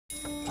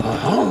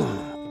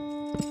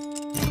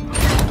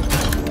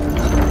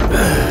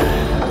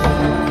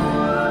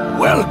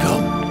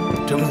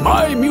Welcome to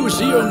my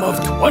museum of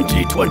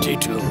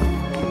 2022.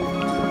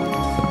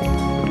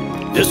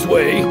 This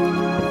way.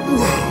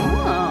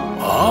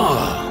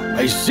 Ah,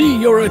 I see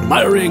you're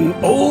admiring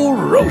old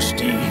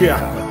Roasty.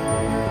 Yeah.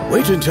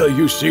 Wait until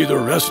you see the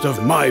rest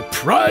of my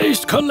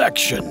prized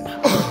collection.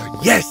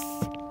 Yes!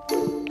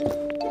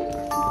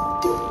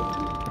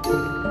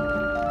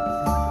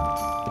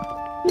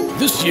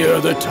 This year,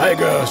 the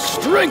tiger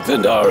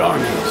strengthened our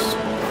armies.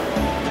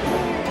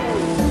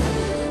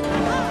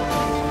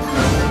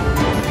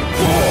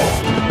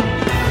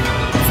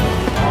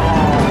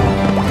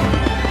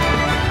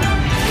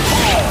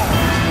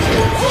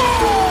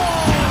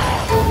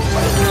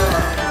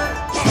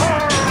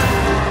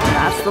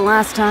 That's the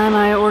last time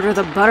I order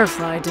the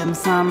butterfly dim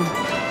sum.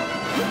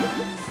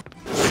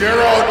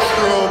 Zero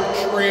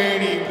troop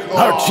training course.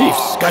 Our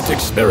chiefs got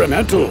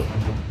experimental.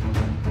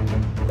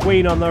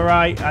 Queen on the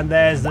right, and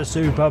there's the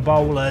Super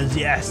Bowlers,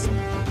 yes.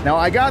 Now,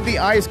 I got the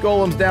ice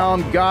golems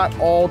down, got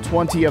all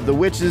 20 of the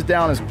witches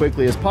down as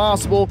quickly as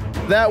possible.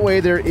 That way,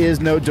 there is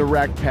no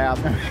direct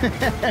path.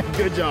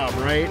 Good job,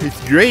 right?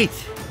 It's great,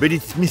 but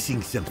it's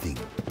missing something.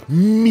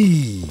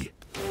 Me.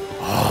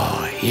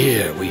 Ah,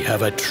 here we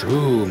have a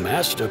true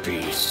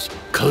masterpiece.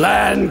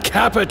 Clan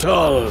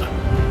Capital.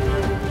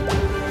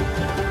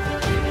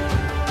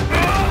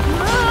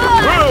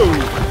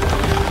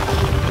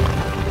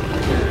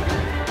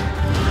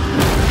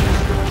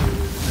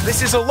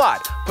 This is a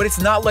lot, but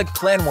it's not like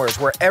Clan Wars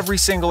where every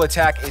single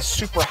attack is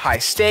super high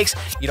stakes.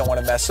 You don't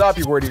want to mess up,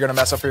 you're worried you're going to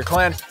mess up your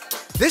clan.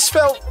 This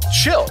felt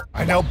chill.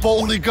 I now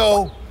boldly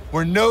go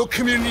where no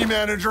community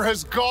manager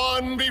has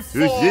gone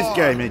before. Who's this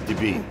guy meant to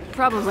be?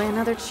 Probably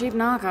another cheap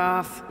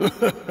knockoff.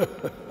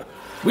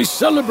 We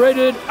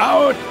celebrated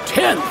our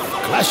 10th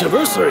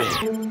Clashiversary.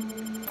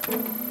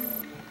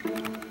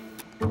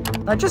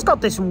 I just got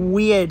this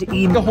weird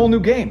email. A whole new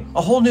game,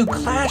 a whole new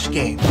Clash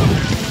game.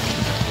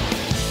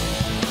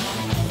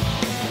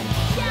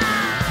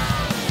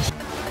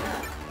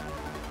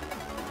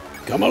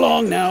 Come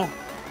along now.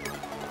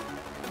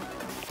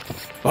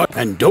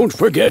 And don't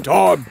forget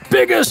our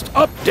biggest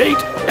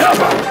update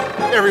ever!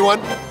 Hey everyone,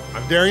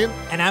 I'm Darian.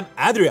 And I'm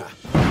Adria.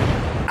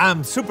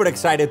 I'm super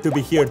excited to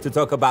be here to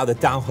talk about the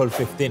Town Hall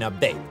 15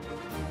 update.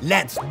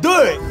 Let's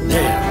do it!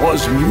 There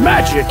was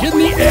magic in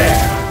the air!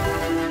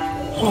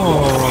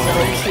 So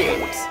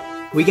cute.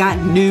 We got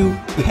new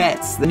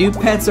pets. The new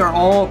pets are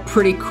all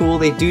pretty cool.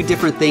 They do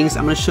different things.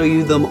 I'm gonna show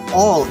you them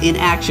all in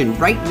action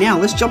right now.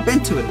 Let's jump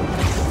into it.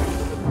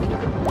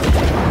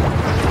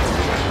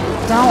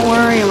 Don't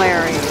worry,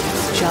 Larry.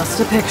 It's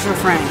just a picture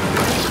frame.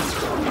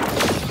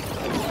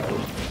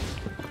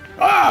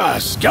 Ah,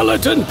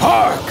 Skeleton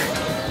Park!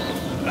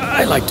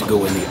 I like to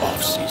go in the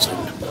off-season.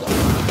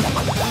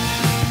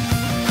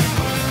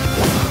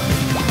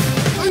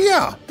 Oh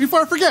yeah,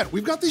 before I forget,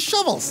 we've got these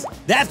shovels.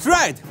 That's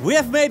right! We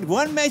have made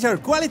one major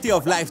quality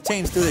of life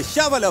change to the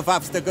Shovel of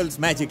Obstacles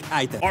magic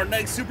item. Our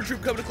next Super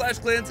Troop coming to Clash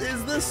Clans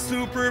is the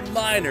Super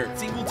Miner.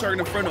 Single target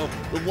in front of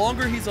him. The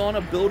longer he's on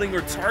a building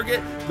or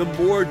target, the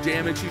more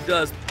damage he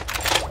does.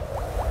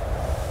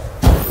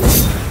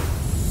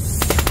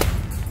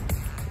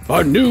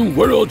 Our new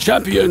world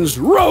champions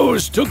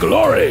rose to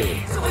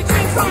glory. So we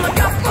drink from the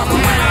cup of the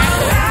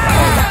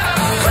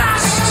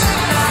Clash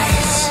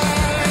tonight.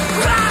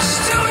 Clash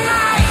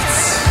tonight.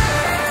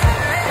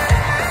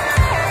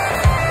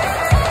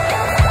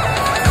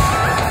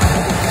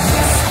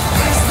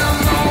 This is the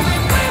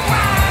moment we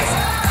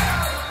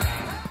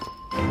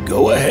rise.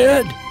 Go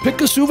ahead,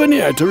 pick a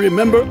souvenir to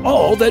remember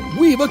all that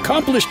we've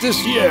accomplished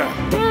this year.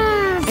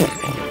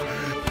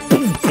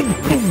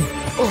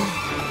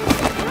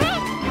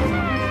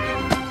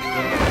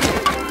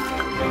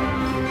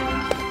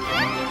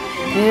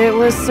 It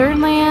was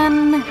certainly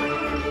an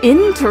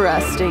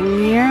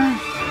interesting year.